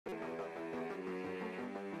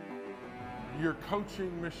You're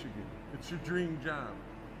coaching Michigan. It's your dream job.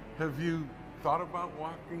 Have you thought about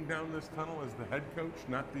walking down this tunnel as the head coach,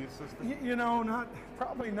 not the assistant? You know,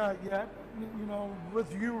 probably not yet. You know,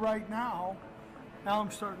 with you right now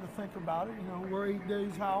I'm starting to think about it. You know, we're 8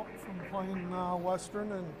 days out from playing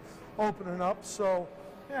Western and opening up. So,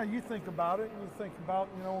 yeah, you think about it. You think about,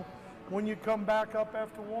 you know, when you come back up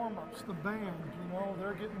after warm-ups, the band, you know,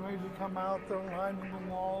 they're getting ready to come out, they're lining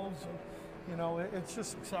the walls, and, you know, it's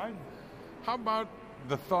just exciting. How about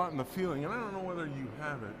the thought and the feeling, and I don't know whether you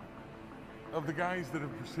have it, of the guys that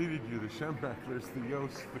have preceded you, the Schembechlers, the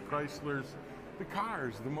Yosts, the Chryslers, the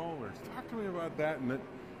Cars, the Mollers. Talk to me about that, and that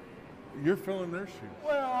you're filling their shoes.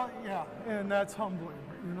 Well, yeah, and that's humbling,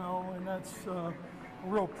 you know, and that's a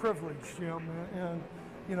real privilege, Jim. And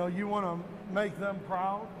you know, you want to make them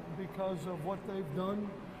proud because of what they've done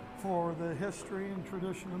for the history and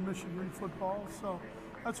tradition of Michigan football. So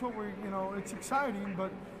that's what you know, it's exciting,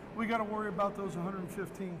 but we got to worry about those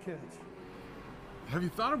 115 kids. Have you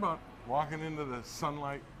thought about walking into the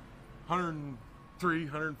sunlight, 103,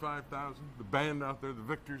 105,000, the band out there, the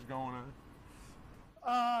Victors going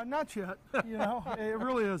on? Not yet. You know, it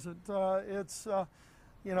really isn't. It's,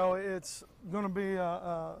 you know, it's going to be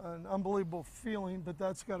an unbelievable feeling, but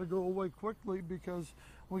that's got to go away quickly because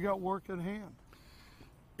we got work at hand.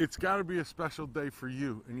 It's got to be a special day for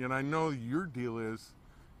you, and yet I know your deal is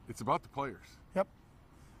it's about the players. Yep,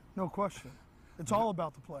 no question. It's all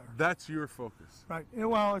about the players. That's your focus. Right.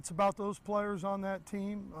 Well, it's about those players on that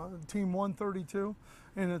team, Team 132,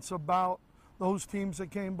 and it's about those teams that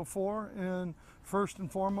came before, and first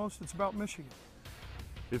and foremost, it's about Michigan.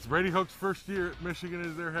 It's Brady Hoke's first year at Michigan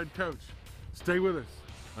as their head coach. Stay with us.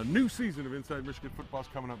 A new season of Inside Michigan Football is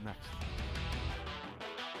coming up next.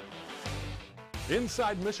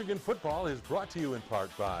 Inside Michigan Football is brought to you in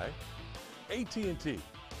part by AT&T.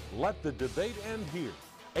 Let the debate end here.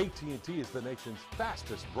 AT&T is the nation's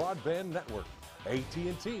fastest broadband network.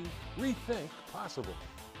 AT&T, rethink possible.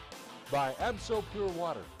 By Absol Pure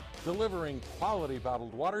Water, delivering quality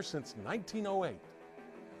bottled water since 1908.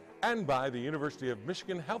 And by the University of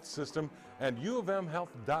Michigan Health System and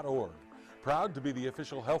UofMHealth.org, proud to be the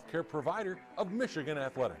official healthcare provider of Michigan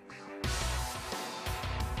Athletics.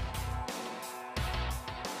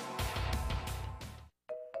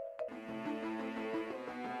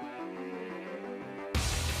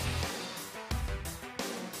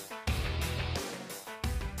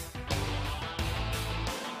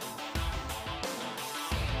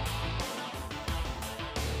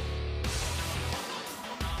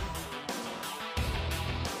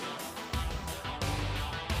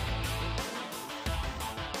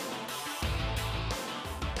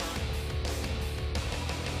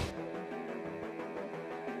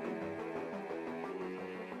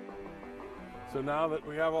 So now that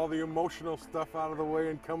we have all the emotional stuff out of the way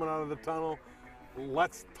and coming out of the tunnel,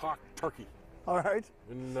 let's talk turkey. All right.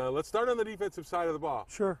 And let's start on the defensive side of the ball.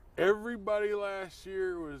 Sure. Everybody last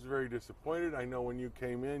year was very disappointed. I know when you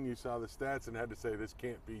came in, you saw the stats and had to say this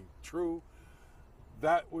can't be true.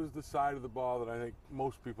 That was the side of the ball that I think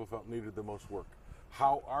most people felt needed the most work.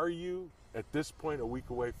 How are you at this point, a week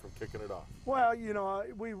away from kicking it off? Well, you know,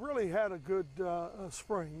 we really had a good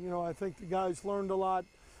spring. You know, I think the guys learned a lot,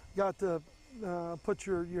 got to put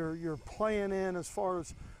your plan in as far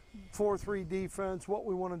as 4-3 defense, what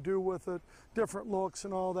we want to do with it, different looks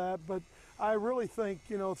and all that. But I really think,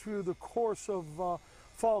 you know, through the course of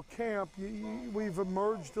fall camp, we've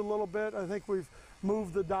emerged a little bit. I think we've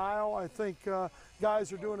moved the dial. I think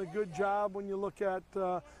guys are doing a good job when you look at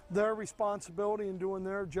their responsibility and doing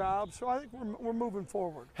their job. So I think we're moving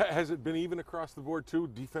forward. Has it been even across the board too?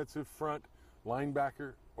 Defensive front,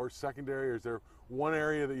 linebacker, or secondary? Or is there one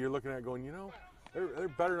area that you're looking at going, you know, they're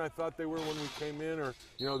better than I thought they were when we came in, or,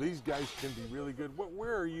 you know, these guys can be really good?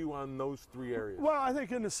 Where are you on those three areas? Well, I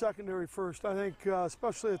think in the secondary first. I think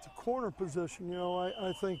especially at the corner position, you know,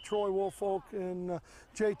 I think Troy Woolfolk and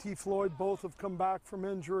J.T. Floyd both have come back from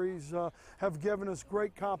injuries, have given us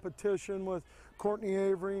great competition with Courtney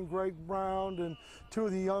Avery and Greg Brown, and two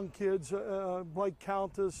of the young kids, Blake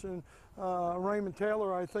Countess and Raymond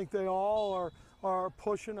Taylor. I think they all are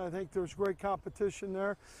pushing. I think there's great competition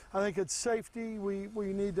there. I think it's safety. We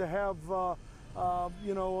need to have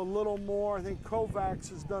you know, a little more. I think Kovacs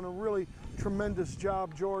has done a really tremendous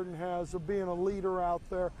job, Jordan has, of being a leader out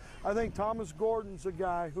there. I think Thomas Gordon's a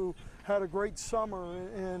guy who had a great summer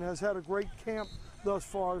and has had a great camp thus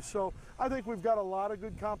far. So I think we've got a lot of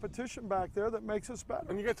good competition back there that makes us better.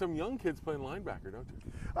 And you got some young kids playing linebacker, don't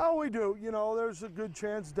you? Oh, we do. You know, there's a good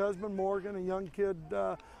chance Desmond Morgan, a young kid,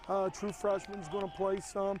 true freshman, is going to play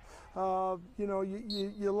some. You know,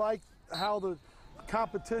 you like how the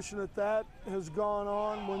competition at that has gone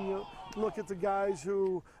on look at the guys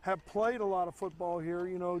who have played a lot of football here,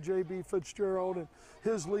 you know, J.B. Fitzgerald and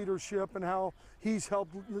his leadership and how he's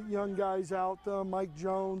helped young guys out, Mike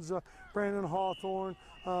Jones, Brandon Hawthorne,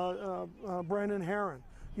 Brandon Herron.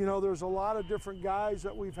 You know, there's a lot of different guys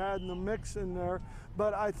that we've had in the mix in there,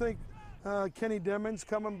 but I think Kenny Dimmons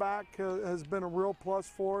coming back has been a real plus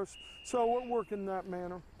for us. So we're working in that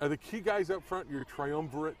manner. Are the key guys up front your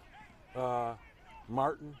triumvirate,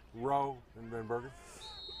 Martin, Rowe, and Van Bergen?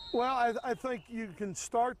 Well, I think you can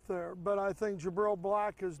start there, but I think Jabril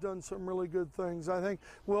Black has done some really good things. I think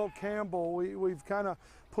Will Campbell, we've kind of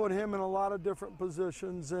put him in a lot of different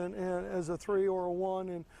positions and as a 3 or a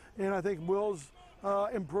 1, and I think Will's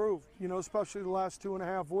improved, you know, especially the last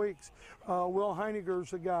 2.5 weeks. Will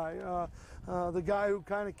Heiniger's the guy who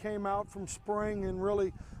kind of came out from spring and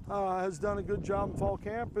really has done a good job in fall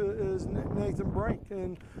camp is Nathan Brink,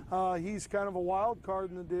 and he's kind of a wild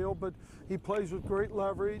card in the deal, but he plays with great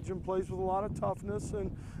leverage and plays with a lot of toughness,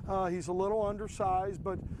 and he's a little undersized,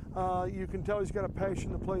 but you can tell he's got a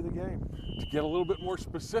passion to play the game. To get a little bit more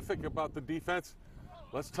specific about the defense,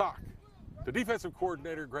 let's talk to defensive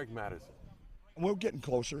coordinator Greg Madison. We're getting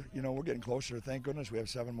closer, you know, we're getting closer. Thank goodness we have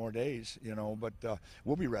 7 more days, you know, but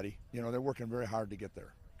we'll be ready. You know, they're working very hard to get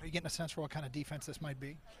there. Are you getting a sense for what kind of defense this might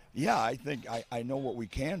be? Yeah, I think I know what we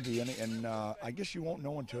can be, and I guess you won't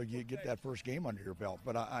know until you get that first game under your belt.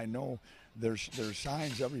 But I know there's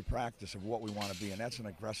signs every practice of what we want to be, and that's an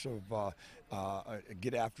aggressive,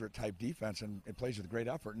 get after it type defense, and it plays with great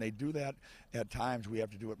effort. And they do that at times. We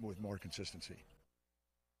have to do it with more consistency.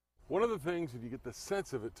 One of the things, and you get the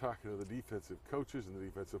sense of it talking to the defensive coaches and the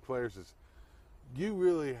defensive players, is you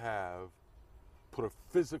really have put a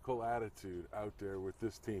physical attitude out there with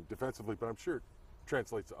this team defensively, but I'm sure it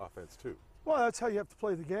translates to offense too. Well, that's how you have to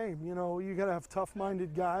play the game. You know, you got to have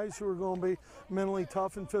tough-minded guys who are going to be mentally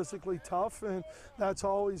tough and physically tough, and that's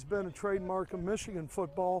always been a trademark of Michigan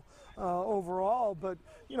football overall. But,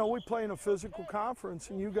 you know, we play in a physical conference,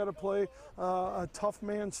 and you got to play a tough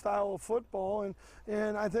man style of football.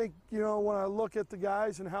 And I think, you know, when I look at the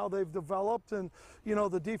guys and how they've developed and, you know,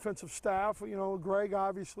 the defensive staff, you know, Greg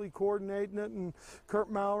obviously coordinating it, and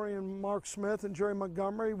Kurt Mallory and Mark Smith and Jerry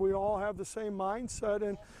Montgomery, we all have the same mindset,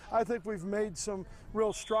 and I think we've made some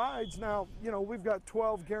real strides. Now, you know, we've got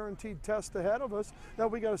 12 guaranteed tests ahead of us that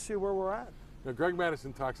we got to see where we're at. Now, Greg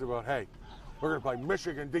Madison talks about, hey, we're going to play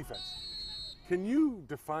Michigan defense. Can you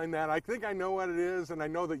define that? I think I know what it is, and I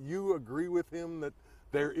know that you agree with him that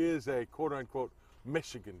there is a quote-unquote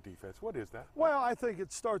Michigan defense. What is that? Well, I think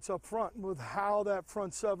it starts up front with how that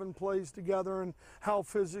front 7 plays together and how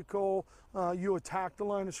physical you attack the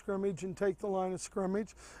line of scrimmage and take the line of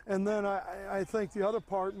scrimmage. And then I think the other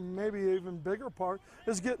part, and maybe even bigger part,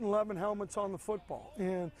 is getting 11 helmets on the football.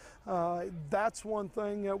 And that's one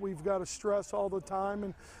thing that we've got to stress all the time,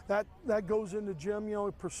 and that goes into Jim, you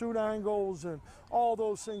know, pursuit angles and all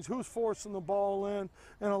those things, who's forcing the ball in,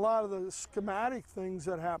 and a lot of the schematic things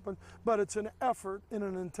that happen, but it's an effort and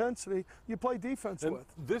an intensity you play defense and with.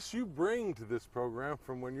 This you bring to this program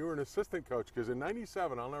from when you were an assistant coach, because in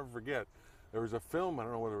 '97, I'll never forget, there was a film, I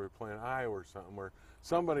don't know whether we were playing Iowa or something, where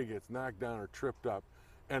somebody gets knocked down or tripped up,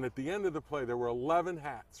 and at the end of the play, there were 11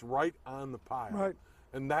 hats right on the pile. Right.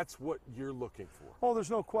 And that's what you're looking for. Oh,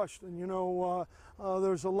 there's no question. You know,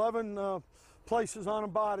 there's 11 places on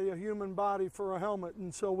a human body for a helmet,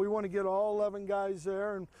 and so we want to get all 11 guys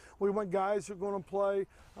there, and we want guys who are going to play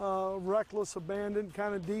reckless, abandoned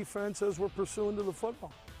kind of defense as we're pursuing to the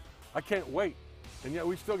football. I can't wait. And yet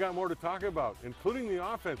we've still got more to talk about, including the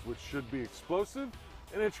offense, which should be explosive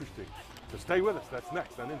and interesting. So stay with us. That's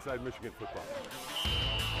next on Inside Michigan Football.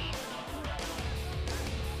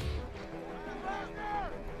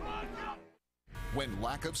 When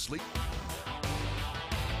lack of sleep...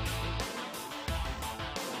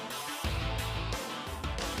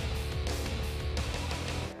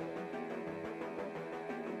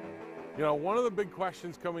 You know, one of the big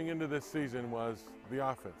questions coming into this season was the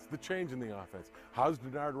offense, the change in the offense. How's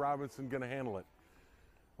Denard Robinson going to handle it?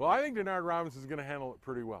 Well, I think Denard Robinson is going to handle it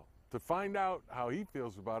pretty well. To find out how he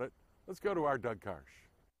feels about it, let's go to our Doug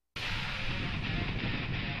Karsh.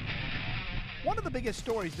 One of the biggest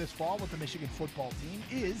stories this fall with the Michigan football team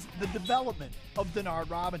is the development of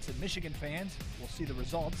Denard Robinson. Michigan fans will see the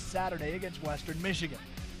results Saturday against Western Michigan.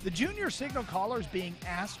 The junior signal caller is being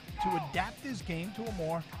asked to adapt his game to a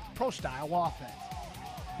more pro-style offense.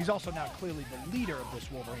 He's also now clearly the leader of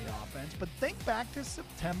this Wolverine offense, but think back to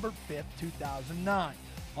September 5th, 2009,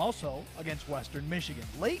 also against Western Michigan,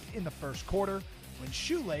 late in the first quarter when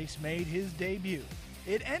Shoelace made his debut.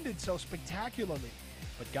 It ended so spectacularly,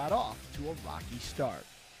 but got off to a rocky start.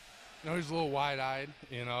 You know, he was a little wide-eyed.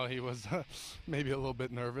 You know, he was maybe a little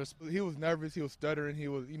bit nervous. He was nervous. He was stuttering. He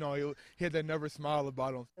was, you know, he had that nervous smile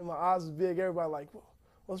about him. And my eyes was big. Everybody like,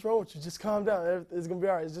 what's wrong with you? Just calm down. It's gonna be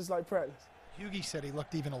all right. It's just like practice. Hughie said he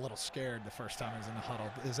looked even a little scared the first time he was in the huddle.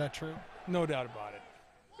 Is that true? No doubt about it.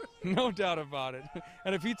 No doubt about it.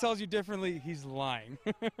 And if he tells you differently, he's lying.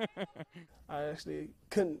 I actually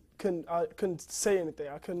couldn't say anything.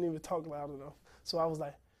 I couldn't even talk loud enough. So I was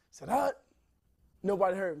like, said, "Hut."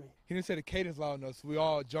 Nobody heard me. He didn't say the cadence loud enough, so we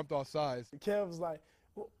all jumped off sides. Kev was like,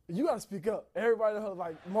 well, you got to speak up. Everybody,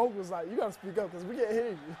 like, Moke was like, you got to speak up because we can't hear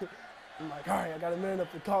you. I'm like, all right, I got to man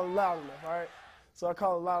up and call it loud enough, all right? So I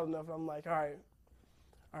called it loud enough, and I'm like, all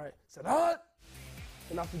right. Said, hut,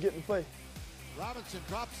 and I forget the play. Robinson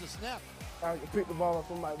drops the snap. I pick the ball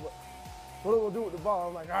up. I'm like, what am I going to do with the ball?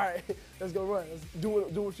 I'm like, all right, let's go run. Let's do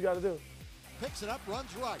what you got to do. Picks it up,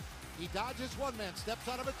 runs right. He dodges one man, steps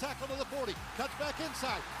out of a tackle to the 40, cuts back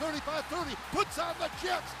inside, 35-30, puts on the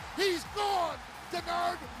Jets. He's gone.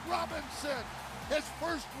 Denard Robinson, his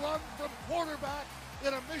first run from quarterback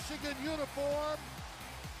in a Michigan uniform.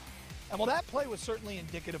 And while that play was certainly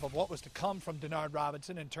indicative of what was to come from Denard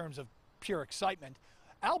Robinson in terms of pure excitement,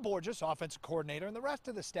 Al Borges, offensive coordinator, and the rest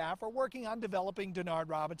of the staff are working on developing Denard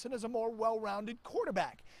Robinson as a more well-rounded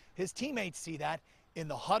quarterback. His teammates see that in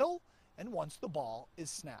the huddle and once the ball is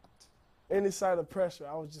snapped. Any side of pressure,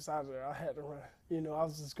 I was just out there. I had to run. You know, I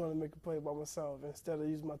was just going to make a play by myself instead of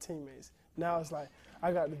using my teammates. Now it's like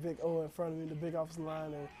I got the big O in front of me, the big offensive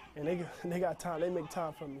line, and they got time. They make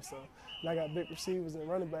time for me. So, and I got big receivers and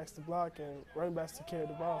running backs to block and running backs to carry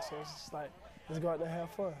the ball. So it's just like, let's go out there and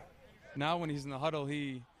have fun. Now when he's in the huddle,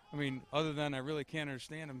 other than I really can't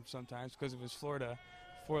understand him sometimes because of his Florida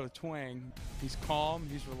twang, he's calm,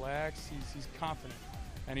 he's relaxed, he's confident,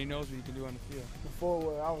 and he knows what he can do on the field. Before,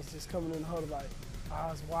 where I was just coming in the huddle like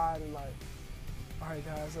eyes wide and like, all right,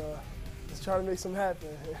 guys, let's try to make something happen.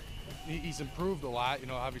 He's improved a lot, you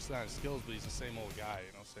know, obviously on his skills, but he's the same old guy,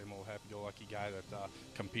 you know, same old happy-go-lucky guy that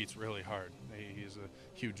competes really hard. He has a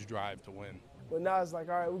huge drive to win. But now it's like,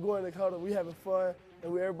 all right, we're going to the huddle, we having fun,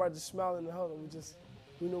 and everybody just smiling in the huddle.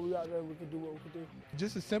 We know we out there, we can do what we can do.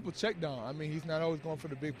 Just a simple check down. I mean, he's not always going for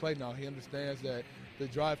the big play now. He understands that the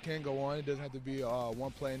drive can go on. It doesn't have to be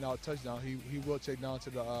one play and out touchdown. He will check down to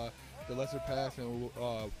the lesser pass and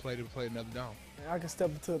play another down. I can step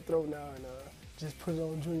into the throw now and just put it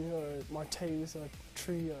on Junior or Martavis or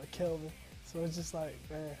Tree or Kelvin. So it's just like,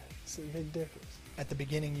 man, it's a big difference. At the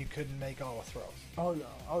beginning, you couldn't make all the throws. Oh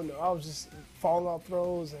no. I was just falling off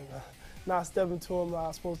throws and not stepping to them like I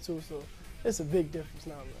was supposed to. So it's a big difference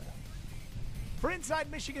now, man. For Inside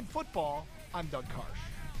Michigan Football, I'm Doug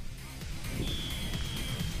Karsh.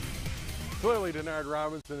 Clearly, Denard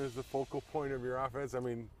Robinson is the focal point of your offense. I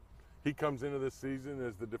mean, he comes into this season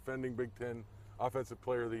as the defending Big Ten Offensive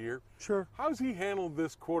Player of the Year. Sure. How's he handled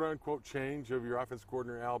this quote-unquote change of your offensive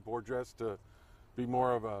coordinator, Al Borges, to be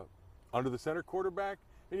more of a under-the-center quarterback?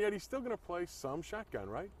 And yet he's still going to play some shotgun,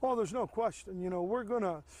 right? Well, there's no question. You know, we're going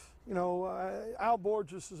to, Al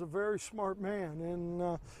Borges is a very smart man.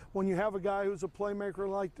 And when you have a guy who's a playmaker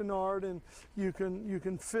like Denard and you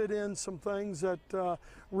can fit in some things that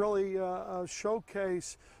really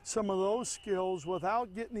showcase some of those skills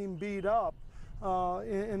without getting him beat up,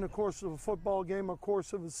 in the course of a football game or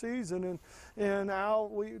course of a season. And Al,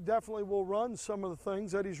 we definitely will run some of the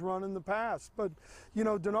things that he's run in the past. But,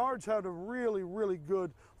 Denard's had a really, really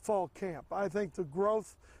good fall camp. I think the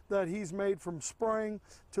growth that he's made from spring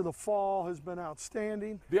to the fall has been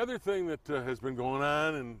outstanding. The other thing that has been going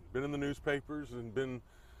on and been in the newspapers and been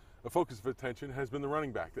a focus of attention has been the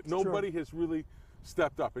running back, that nobody has really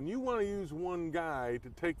stepped up. And you want to use one guy to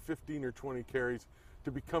take 15 or 20 carries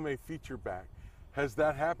to become a feature back. Has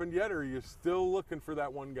that happened yet, or are you still looking for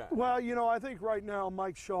that one guy? Well, I think right now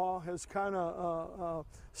Mike Shaw has kind of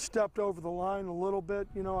stepped over the line a little bit.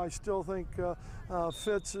 I still think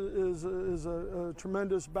Fitz is a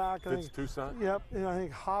tremendous back. Fitz Toussaint? Yep, and I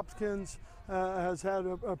think Hopkins has had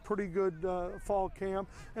a pretty good fall camp.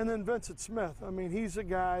 And then Vincent Smith. I mean, he's a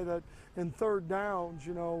guy that in third downs,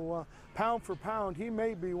 pound for pound, he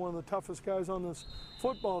may be one of the toughest guys on this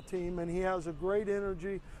football team, and he has a great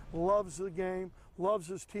energy, loves the game, loves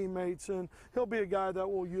his teammates, and he'll be a guy that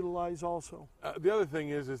we'll utilize also. The other thing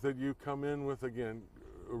is that you come in with, again,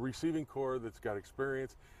 a receiving core that's got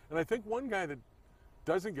experience. And I think one guy that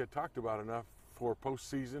doesn't get talked about enough for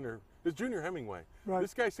postseason is Junior Hemingway. Right.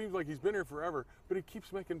 This guy seems like he's been here forever, but he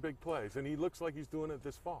keeps making big plays, and he looks like he's doing it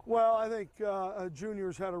this fall. Well, I think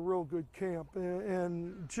Junior's had a real good camp,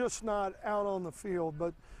 and just not out on the field,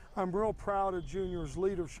 but I'm real proud of Junior's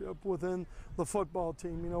leadership within the football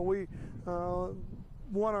team. We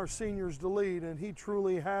want our seniors to lead, and he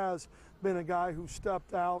truly has been a guy who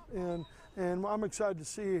stepped out, and I'm excited to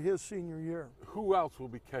see his senior year. Who else will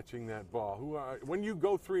be catching that ball? When you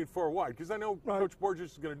go 3 and 4 wide, because I know Coach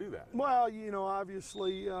Borges is going to do that. Well,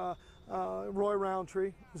 obviously Roy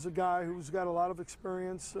Roundtree is a guy who's got a lot of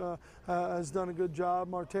experience, has done a good job.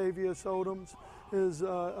 Martavius Odoms is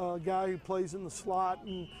a guy who plays in the slot,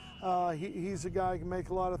 and he's a guy who can make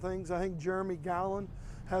a lot of things. I think Jeremy Gallen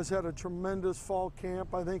has had a tremendous fall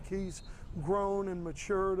camp. I think he's grown and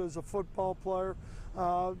matured as a football player.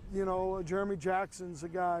 Jeremy Jackson's a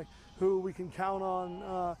guy who we can count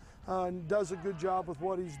on and does a good job with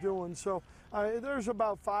what he's doing. So there's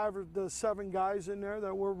about 5 to 7 guys in there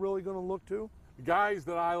that we're really going to look to. Guys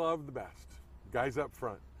that I love the best, guys up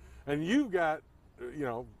front. And you've got,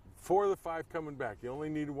 4 of the 5 coming back. You only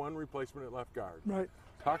need 1 replacement at left guard. Right.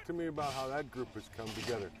 Talk to me about how that group has come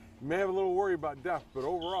together. You may have a little worry about depth, but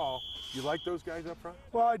overall, you like those guys up front?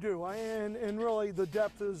 Well, I do, and really the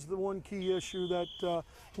depth is the one key issue that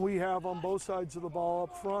we have on both sides of the ball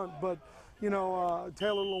up front. But,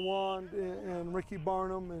 Taylor Lawand and Ricky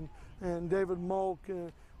Barnum and David Molk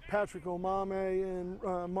and Patrick Omame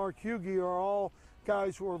and Mark Hughey are all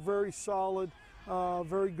guys who are very solid,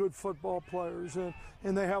 very good football players, and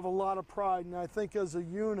they have a lot of pride. And I think as a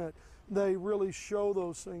unit, they really show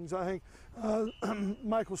those things. I think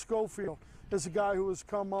Michael Schofield is a guy who has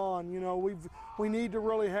come on. We need to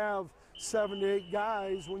really have 7 to 8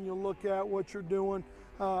 guys when you look at what you're doing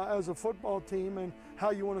as a football team and how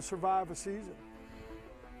you want to survive a season.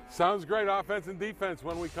 Sounds great, offense and defense.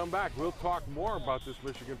 When we come back, we'll talk more about this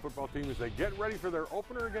Michigan football team as they get ready for their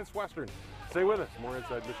opener against Western. Stay with us. More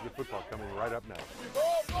Inside Michigan Football coming right up next.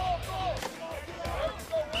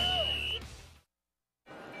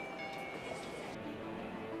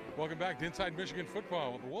 Welcome back to Inside Michigan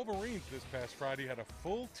Football. The Wolverines this past Friday had a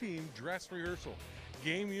full team dress rehearsal.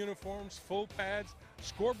 Game uniforms, full pads,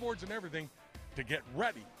 scoreboards and everything to get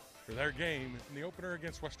ready for their game in the opener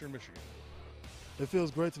against Western Michigan. It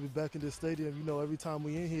feels great to be back in this stadium. Every time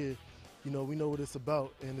we in here, we know what it's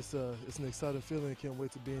about, and it's an exciting feeling. Can't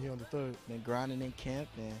wait to be in here on the 3rd. Been grinding in camp,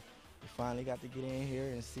 and we finally got to get in here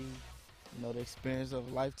and see, the experience of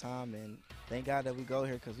a lifetime. And thank God that we go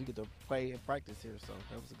here because we get to play and practice here, so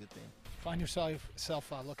that was a good thing. Find yourself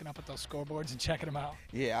looking up at those scoreboards and checking them out?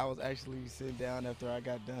 Yeah, I was actually sitting down after I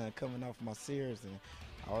got done coming off my Sears, and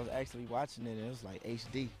I was actually watching it, and it was like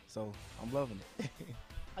HD, so I'm loving it.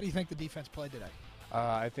 How do you think the defense played today?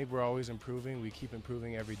 I think we're always improving. We keep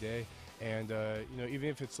improving every day. And, even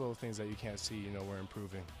if it's little things that you can't see, we're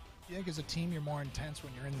improving. Do you think as a team you're more intense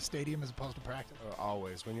when you're in the stadium as opposed to practice?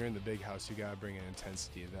 Always. When you're in the big house, you got to bring an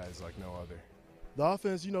intensity that is like no other. The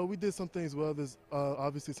offense, we did some things well. There's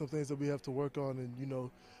obviously some things that we have to work on, and,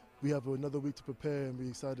 we have another week to prepare, and we're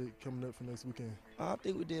excited coming up for next weekend. I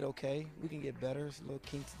think we did okay. We can get better. It's a little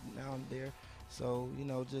kinks now and there. So,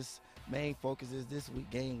 just main focus is this week,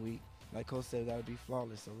 game week. Like Coach said, we got to be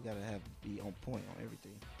flawless, so we got to be on point on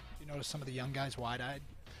everything. You notice some of the young guys wide-eyed?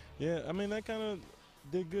 Yeah, that kind of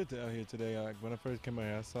did good out here today. When I first came out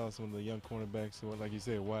here, I saw some of the young cornerbacks who were, like you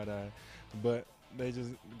said, wide-eyed. But they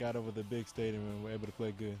just got over the big stadium and were able to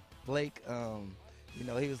play good. Blake,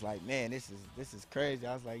 he was like, man, this is crazy.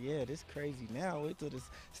 I was like, yeah, this is crazy now. Wait till this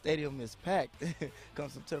stadium is packed come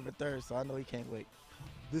September 3rd, so I know he can't wait.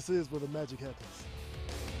 This is where the magic happens.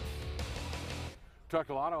 We talked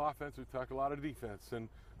a lot of offense, we talked a lot of defense, and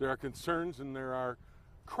there are concerns and there are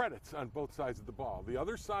credits on both sides of the ball. The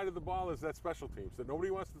other side of the ball is that special teams that nobody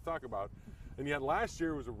wants to talk about, and yet last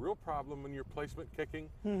year was a real problem in your placement kicking.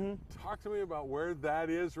 Mm-hmm. Talk to me about where that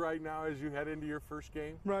is right now as you head into your first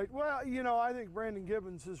game. Right. Well, I think Brandon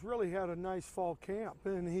Gibbons has really had a nice fall camp,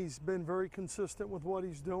 and he's been very consistent with what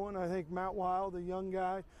he's doing. I think Matt Wild, the young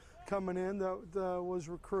guy coming in that was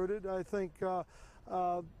recruited, I think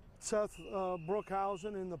Seth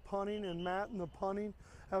Brookhausen in the punting and Matt in the punting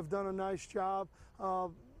have done a nice job.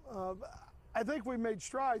 I think we made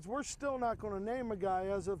strides. We're still not going to name a guy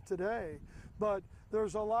as of today, but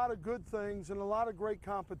there's a lot of good things and a lot of great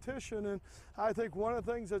competition, and I think one of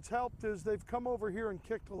the things that's helped is they've come over here and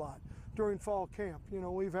kicked a lot during fall camp.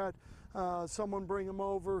 We've had someone bring them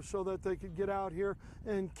over so that they could get out here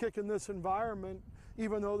and kick in this environment,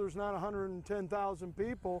 even though there's not 110,000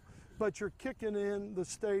 people, but you're kicking in the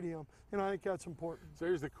stadium, and I think that's important. So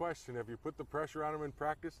here's the question. Have you put the pressure on them in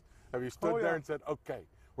practice? Have you stood there and said, okay,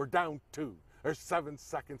 we're down 2. There's 7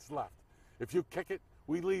 seconds left. If you kick it,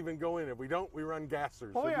 we leave and go in. If we don't, we run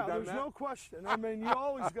gassers. Oh, yeah, there's no question. You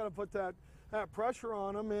always got to put that pressure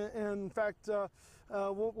on them, and in fact,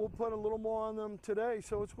 we'll put a little more on them today,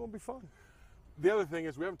 so it's going to be fun. The other thing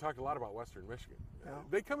is we haven't talked a lot about Western Michigan. Yeah.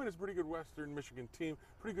 They come in as a pretty good Western Michigan team,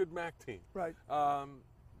 pretty good MAC team. Right.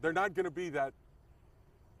 They're not going to be that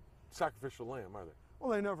sacrificial lamb, are they?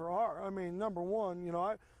 Well, they never are. I mean, number one, you know,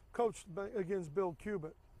 I coached against Bill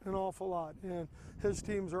Cubitt an awful lot, and his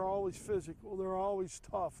teams are always physical. They're always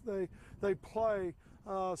tough. They play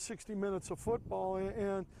 60 minutes of football,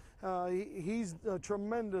 and he's a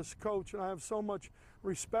tremendous coach, and I have so much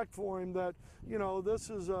respect for him that, you know, this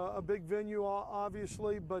is a big venue,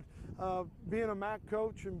 obviously, but being a MAC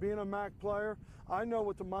coach and being a MAC player, I know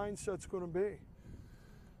what the mindset's going to be.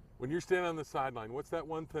 When you're standing on the sideline, what's that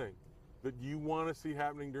one thing that you want to see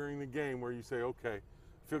happening during the game where you say, okay,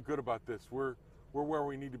 I feel good about this, we're where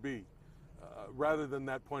we need to be, rather than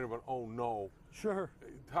that point of an, oh no. Sure.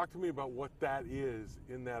 Talk to me about what that is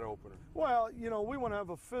in that opener. Well, you know, we want to have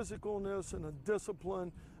a physicalness and a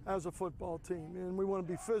discipline as a football team, and we want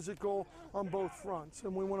to be physical on both fronts,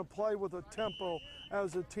 and we want to play with a tempo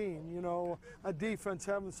as a team. You know, a defense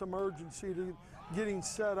having some urgency to getting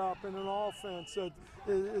set up, and an offense that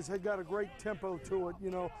has got a great tempo to it,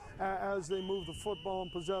 you know, as they move the football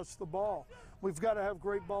and possess the ball. We've got to have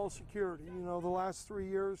great ball security. You know, the last 3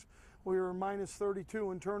 years we were minus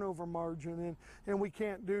 32 in turnover margin, and we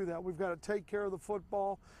can't do that. We've got to take care of the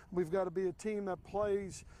football. We've got to be a team that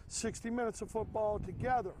plays 60 minutes of football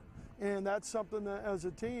together, and that's something that as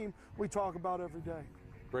a team we talk about every day.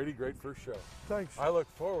 Brady, great first show. Thanks. I look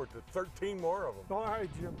forward to 13 more of them. All right,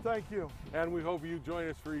 Jim. Thank you. And we hope you join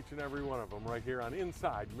us for each and every one of them right here on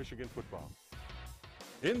Inside Michigan Football.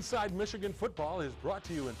 Inside Michigan Football is brought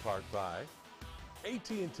to you in part by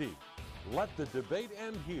AT&T. Let the debate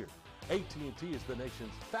end here. AT&T is the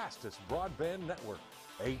nation's fastest broadband network.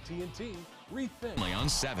 AT&T, rethink. Only on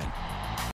 7.